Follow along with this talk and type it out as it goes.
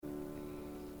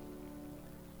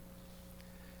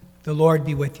The Lord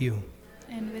be with you.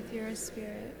 And with your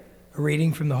spirit. A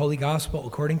reading from the Holy Gospel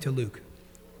according to Luke.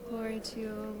 Glory to you,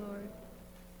 O Lord.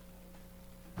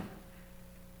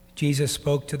 Jesus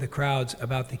spoke to the crowds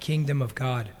about the kingdom of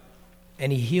God,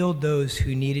 and he healed those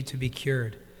who needed to be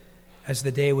cured. As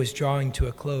the day was drawing to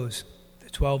a close, the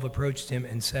 12 approached him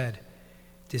and said,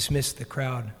 "Dismiss the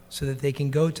crowd so that they can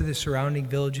go to the surrounding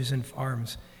villages and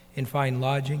farms and find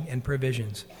lodging and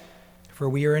provisions, for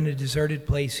we are in a deserted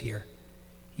place here."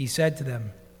 He said to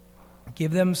them,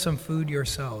 "Give them some food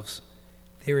yourselves."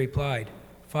 They replied,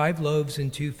 5 loaves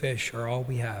and 2 fish are all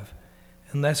we have,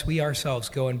 unless we ourselves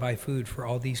go and buy food for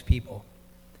all these people.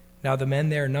 Now the men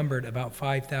there numbered about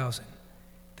 5,000.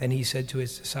 Then he said to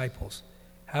his disciples,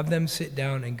 "Have them sit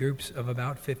down in groups of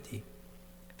about 50.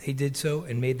 They did so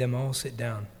and made them all sit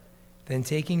down. Then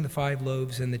taking the 5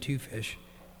 loaves and the 2 fish,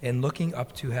 and looking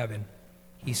up to heaven,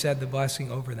 he said the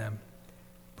blessing over them,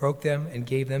 broke them and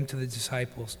gave them to the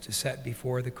disciples to set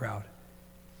before the crowd.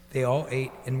 They all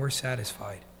ate and were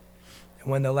satisfied.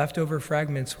 And when the leftover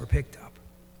fragments were picked up,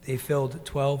 they filled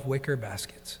 12 wicker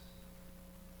baskets.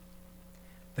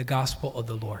 The Gospel of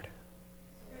the Lord.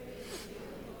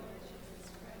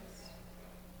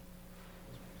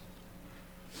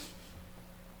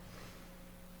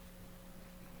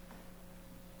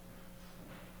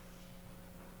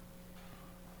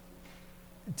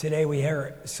 Today we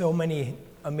hear so many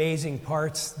amazing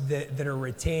parts that are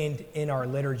retained in our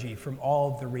liturgy from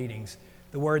all of the readings.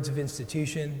 The words of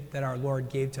institution that our Lord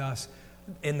gave to us,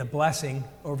 in the blessing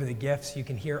over the gifts, you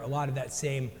can hear a lot of that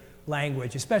same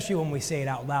language, especially when we say it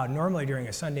out loud. Normally during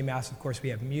a Sunday Mass, of course, we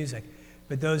have music,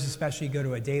 but those especially go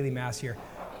to a daily Mass here.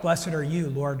 Blessed are you,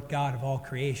 Lord God of all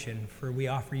creation, for we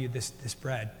offer you this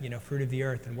bread, fruit of the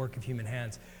earth and work of human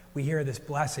hands. We hear this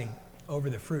blessing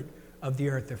over the fruit of the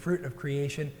earth, the fruit of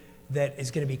creation that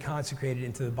is going to be consecrated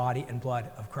into the body and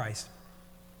blood of Christ.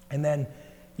 And then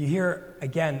you hear,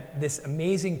 again, this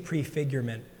amazing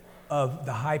prefigurement of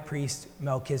the high priest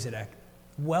Melchizedek,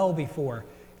 well before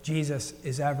Jesus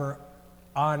is ever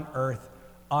on earth,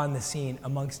 on the scene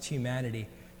amongst humanity.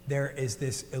 There is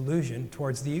this allusion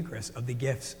towards the Eucharist of the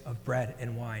gifts of bread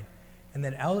and wine. And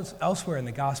then elsewhere in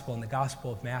the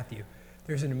Gospel of Matthew,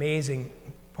 there's an amazing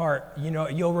part.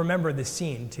 You'll remember this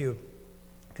scene too,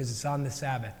 because it's on the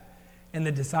Sabbath. And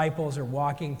the disciples are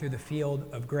walking through the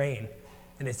field of grain,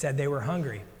 and it said they were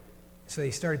hungry. So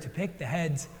they started to pick the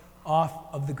heads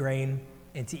off of the grain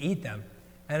and to eat them.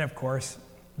 And of course,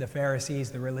 the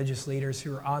Pharisees, the religious leaders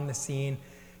who are on the scene,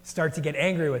 start to get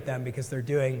angry with them because they're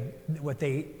doing what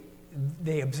they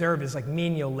observe as like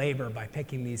menial labor by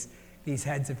picking these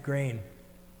heads of grain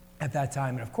at that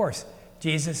time. And of course,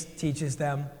 Jesus teaches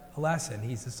them a lesson.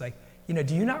 He's just like,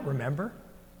 do you not remember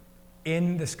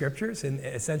in the scriptures, and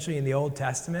essentially in the Old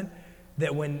Testament,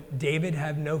 that when David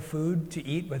had no food to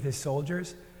eat with his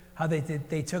soldiers, how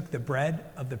they took the bread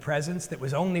of the presence that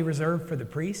was only reserved for the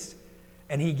priests,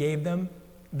 and he gave them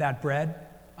that bread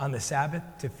on the Sabbath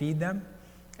to feed them.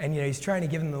 And he's trying to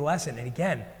give them the lesson. And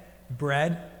again,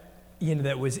 bread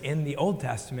that was in the Old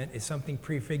Testament is something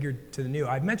prefigured to the New.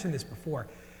 I've mentioned this before,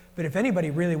 but if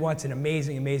anybody really wants an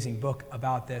amazing, amazing book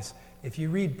about this, if you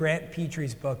read Brant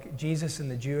Petre's book, Jesus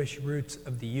and the Jewish Roots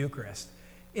of the Eucharist,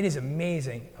 it is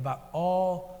amazing about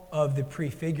all of the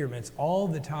prefigurements, all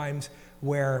the times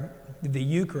where the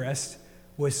Eucharist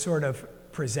was sort of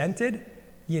presented,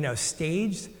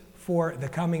 staged for the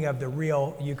coming of the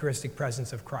real Eucharistic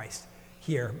presence of Christ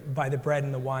here by the bread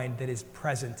and the wine that is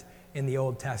present in the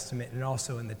Old Testament and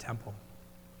also in the temple.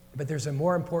 But there's a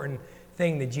more important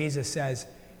thing that Jesus says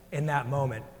in that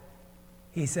moment.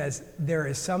 He says, there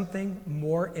is something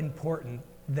more important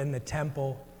than the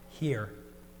temple here.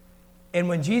 And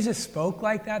when Jesus spoke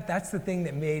like that, that's the thing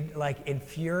that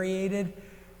infuriated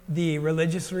the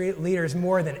religious leaders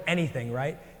more than anything,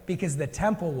 right? Because the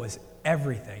temple was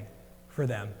everything for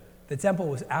them. The temple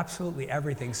was absolutely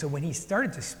everything. So when he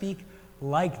started to speak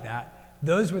like that,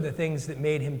 those were the things that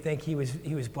made him think he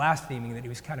was blaspheming, that he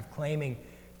was kind of claiming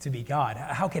to be God.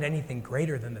 How could anything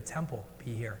greater than the temple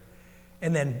be here?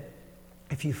 And then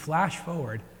if you flash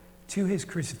forward to his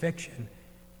crucifixion,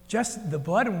 just the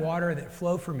blood and water that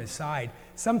flow from his side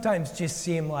sometimes just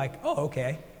seem like, oh,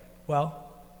 okay, well,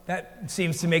 that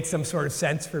seems to make some sort of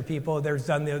sense for people. They've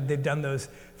done those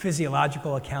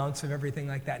physiological accounts of everything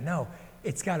like that. No,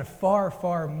 it's got a far,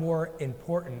 far more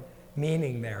important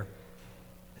meaning there.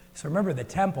 So remember the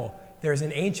temple, there's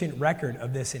an ancient record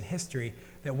of this in history,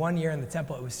 that one year in the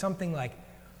temple, it was something like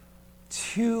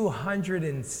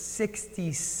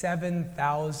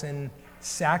 267,000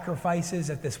 sacrifices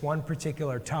at this one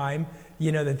particular time,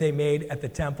 that they made at the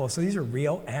temple. So these are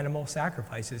real animal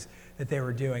sacrifices that they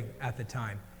were doing at the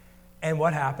time. And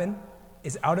what happened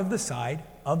is out of the side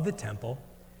of the temple,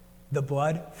 the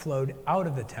blood flowed out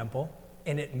of the temple,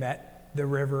 and it met the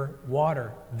river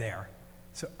water there.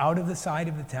 So out of the side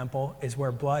of the temple is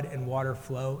where blood and water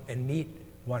flow and meet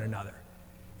one another.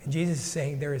 And Jesus is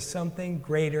saying there is something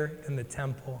greater than the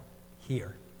temple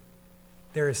here.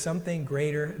 There is something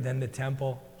greater than the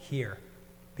temple here,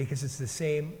 because it's the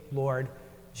same Lord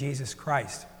Jesus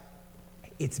Christ.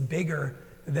 It's bigger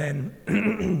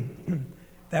than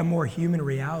that more human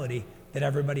reality that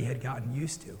everybody had gotten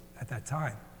used to at that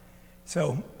time.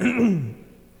 So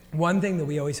one thing that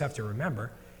we always have to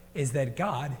remember is that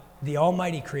God, the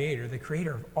Almighty Creator, the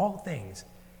creator of all things,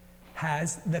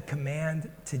 has the command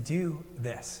to do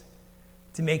this,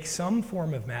 to make some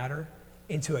form of matter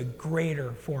into a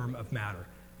greater form of matter.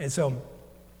 And so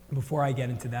before I get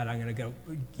into that, I'm going to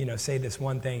go, say this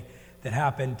one thing that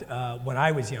happened when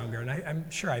I was younger, and I'm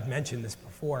sure I've mentioned this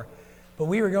before, but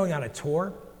we were going on a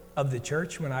tour of the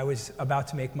church when I was about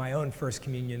to make my own first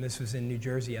communion. This was in New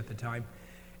Jersey at the time.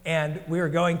 And we were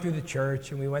going through the church,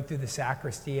 and we went through the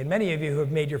sacristy. And many of you who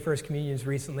have made your first communions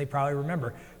recently probably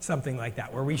remember something like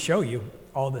that, where we show you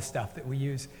all the stuff that we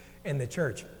use in the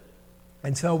church.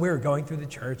 And so we were going through the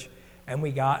church, and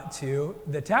we got to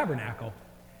the tabernacle.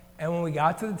 And when we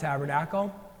got to the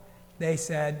tabernacle, they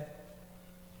said,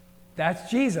 "That's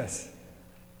Jesus."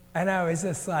 And I was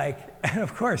just like, and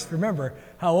of course, remember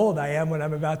how old I am when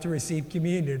I'm about to receive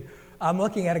communion. I'm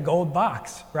looking at a gold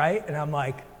box, right? And I'm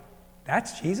like,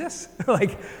 "That's Jesus?"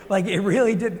 like it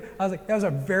really did. I was like, that was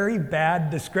a very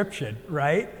bad description,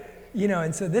 right?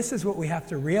 And so this is what we have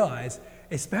to realize,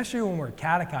 especially when we're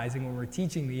catechizing, when we're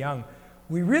teaching the young.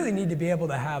 We really need to be able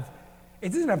to have, it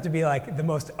doesn't have to be like the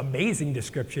most amazing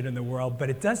description in the world, but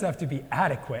it does have to be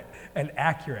adequate and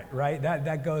accurate, right?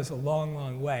 That goes a long,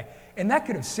 long way. And that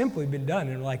could have simply been done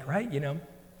in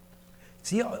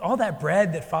see all that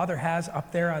bread that Father has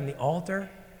up there on the altar?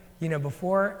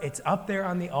 Before it's up there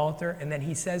on the altar, and then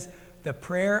he says the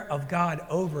prayer of God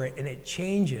over it, and it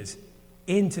changes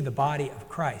into the body of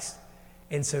Christ.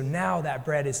 And so now that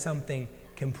bread is something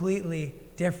completely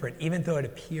different, even though it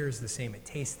appears the same, it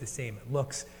tastes the same, it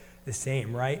looks the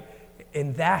same, right?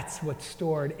 And that's what's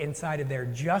stored inside of there.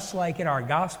 Just like in our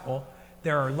gospel,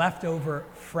 there are leftover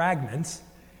fragments.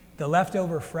 The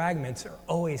leftover fragments are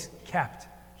always kept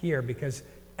here because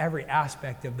every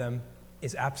aspect of them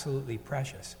is absolutely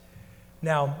precious.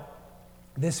 Now,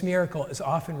 this miracle is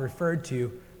often referred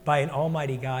to by an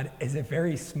almighty God as a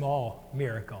very small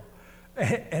miracle.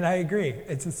 And I agree.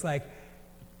 It's just like,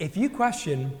 if you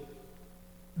question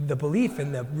the belief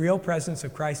in the real presence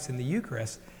of Christ in the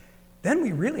Eucharist, then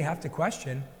we really have to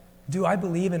question, do I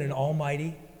believe in an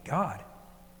almighty God?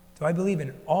 Do I believe in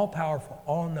an all-powerful,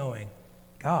 all-knowing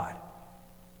God?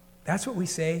 That's what we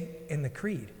say in the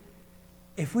Creed.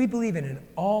 If we believe in an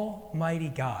almighty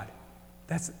God,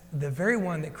 that's the very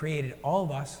one that created all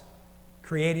of us,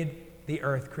 created the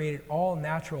earth, created all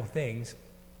natural things,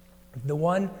 the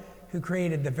one who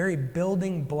created the very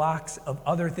building blocks of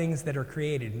other things that are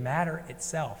created, matter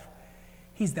itself.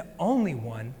 He's the only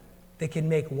one that can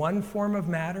make one form of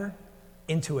matter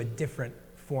into a different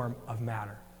form of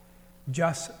matter,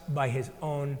 just by his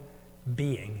own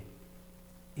being.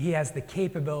 He has the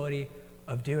capability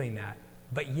of doing that,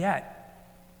 but yet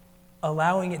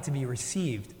allowing it to be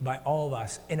received by all of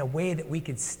us in a way that we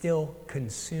could still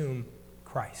consume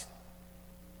Christ.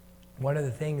 One of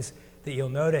the things that you'll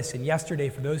notice, and yesterday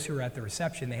for those who were at the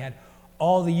reception, they had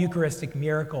all the Eucharistic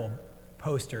miracle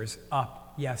posters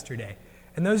up yesterday.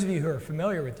 And those of you who are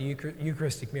familiar with the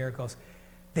Eucharistic miracles,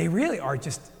 they really are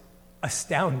just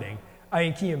astounding. I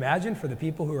mean, can you imagine for the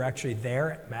people who are actually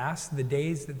there at Mass, the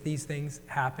days that these things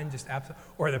happen,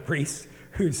 or the priest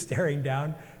who's staring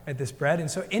down at this bread? And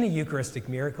so in a Eucharistic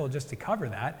miracle, just to cover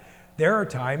that, there are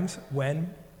times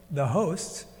when the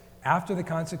hosts, after the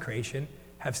consecration,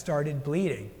 have started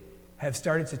bleeding, have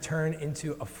started to turn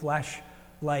into a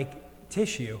flesh-like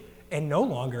tissue, and no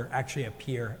longer actually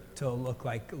appear to look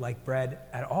like bread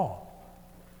at all.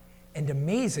 And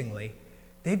amazingly,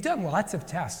 they've done lots of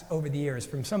tests over the years,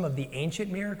 from some of the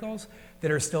ancient miracles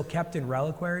that are still kept in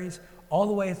reliquaries, all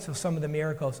the way to some of the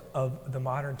miracles of the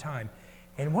modern time.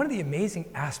 And one of the amazing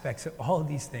aspects of all of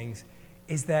these things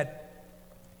is that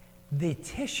the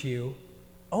tissue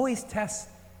always tests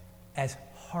as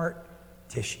heart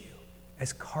tissue,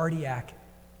 as cardiac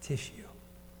tissue.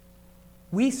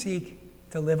 We seek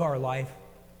to live our life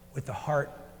with the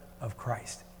heart of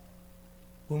Christ.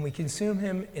 When we consume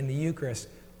him in the Eucharist,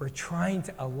 we're trying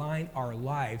to align our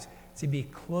lives to be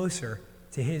closer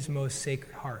to his most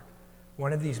sacred heart.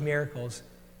 One of these miracles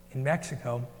in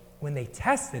Mexico, when they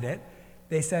tested it,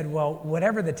 they said, well,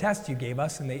 whatever the test you gave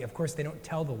us, and of course they don't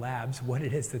tell the labs what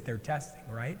it is that they're testing,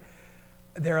 right?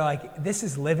 They're like, this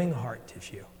is living heart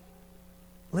tissue.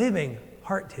 Living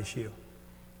heart tissue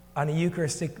on a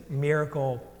Eucharistic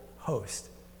miracle host.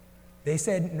 They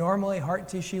said normally heart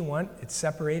tissue, once it's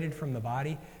separated from the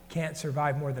body, can't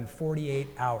survive more than 48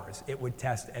 hours. It would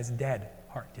test as dead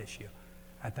heart tissue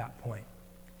at that point.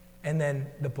 And then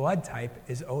the blood type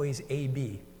is always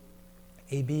AB.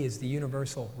 AB is the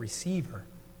universal receiver,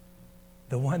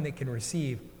 the one that can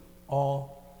receive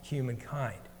all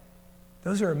humankind.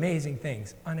 Those are amazing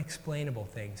things, unexplainable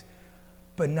things,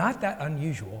 but not that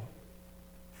unusual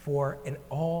for an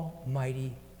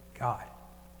almighty God.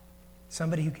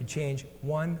 Somebody who could change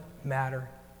one matter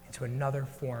into another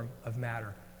form of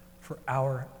matter for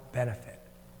our benefit.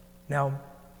 Now,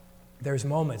 there's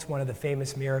moments, one of the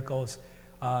famous miracles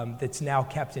that's now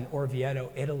kept in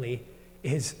Orvieto, Italy,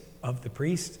 is of the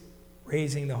priest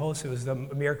raising the host. It was the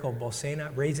miracle of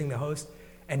Bolsena, raising the host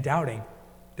and doubting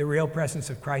the real presence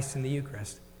of Christ in the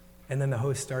Eucharist. And then the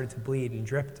host started to bleed and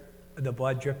the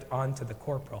blood dripped onto the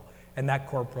corporal. And that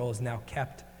corporal is now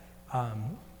kept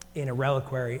in a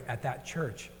reliquary at that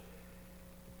church.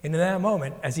 And in that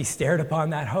moment, as he stared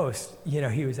upon that host,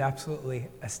 he was absolutely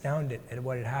astounded at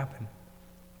what had happened.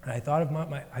 And I thought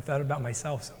about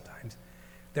myself sometimes.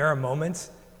 There are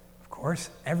moments, of course,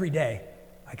 every day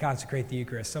I consecrate the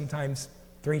Eucharist, sometimes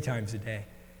 3 times a day.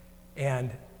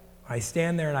 And I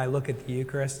stand there and I look at the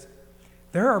Eucharist.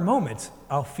 There are moments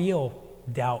I'll feel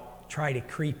doubt try to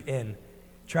creep in,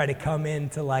 try to come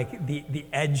into like the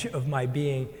edge of my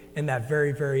being in that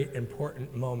very, very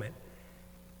important moment.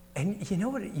 And you know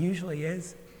what it usually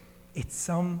is? It's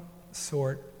some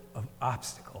sort of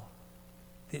obstacle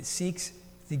that seeks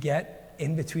to get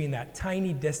in between that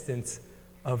tiny distance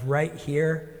of right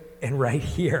here and right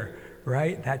here,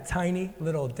 right? That tiny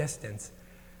little distance.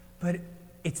 But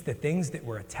it's the things that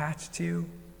we're attached to.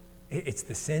 It's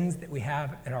the sins that we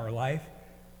have in our life.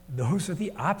 Those are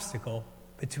the obstacle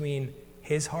between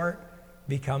his heart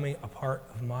becoming a part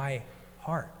of my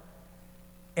heart.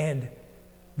 And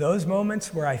those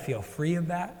moments where I feel free of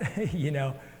that,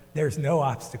 there's no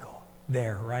obstacle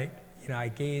there, right? I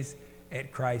gaze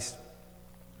at Christ.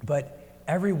 But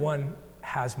everyone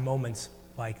has moments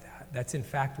like that. That's in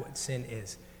fact what sin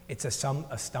is. It's a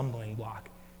stumbling block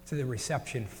to the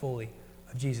reception fully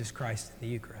of Jesus Christ in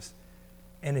the Eucharist.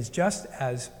 And it's just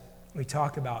as we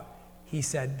talk about, he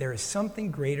said, there is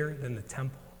something greater than the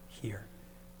temple here.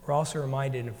 We're also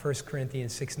reminded in 1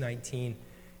 Corinthians 6:19,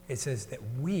 it says that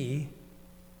we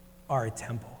are a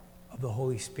temple of the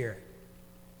Holy Spirit,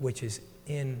 which is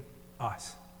in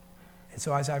us. And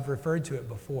so as I've referred to it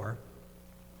before,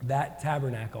 that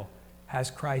tabernacle has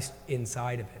Christ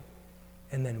inside of it.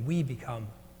 And then we become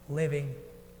living,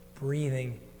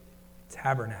 breathing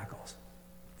tabernacles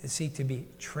that seek to be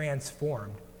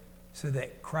transformed so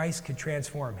that Christ could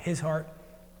transform his heart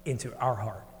into our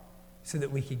heart, so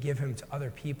that we could give him to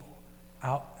other people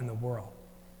out in the world.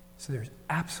 So there's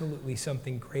absolutely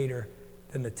something greater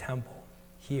than the temple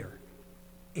here.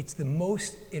 It's the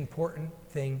most important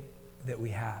thing that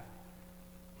we have.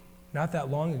 Not that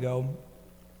long ago,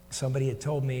 somebody had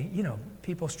told me,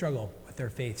 people struggle with their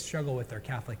faith, struggle with their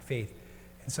Catholic faith.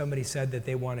 And somebody said that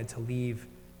they wanted to leave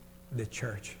the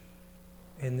church.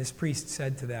 And this priest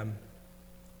said to them,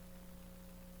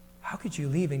 how could you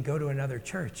leave and go to another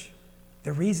church?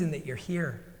 The reason that you're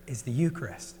here is the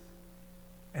Eucharist.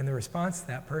 And the response to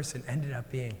that person ended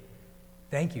up being,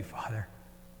 thank you, Father.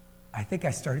 I think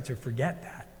I started to forget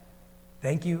that.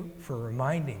 Thank you for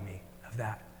reminding me of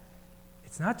that.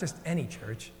 It's not just any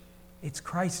church, it's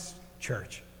Christ's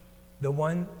church, the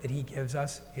one that he gives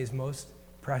us his most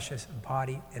precious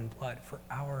body and blood for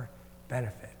our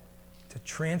benefit, to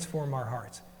transform our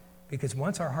hearts. Because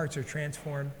once our hearts are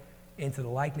transformed into the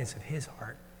likeness of his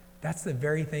heart, that's the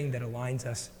very thing that aligns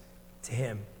us to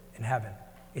him in heaven.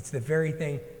 It's the very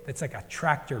thing that's like a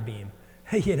tractor beam,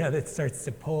 that starts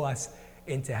to pull us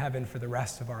into heaven for the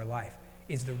rest of our life,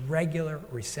 is the regular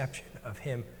reception of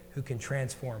him who can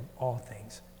transform all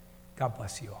things. God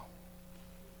bless you all.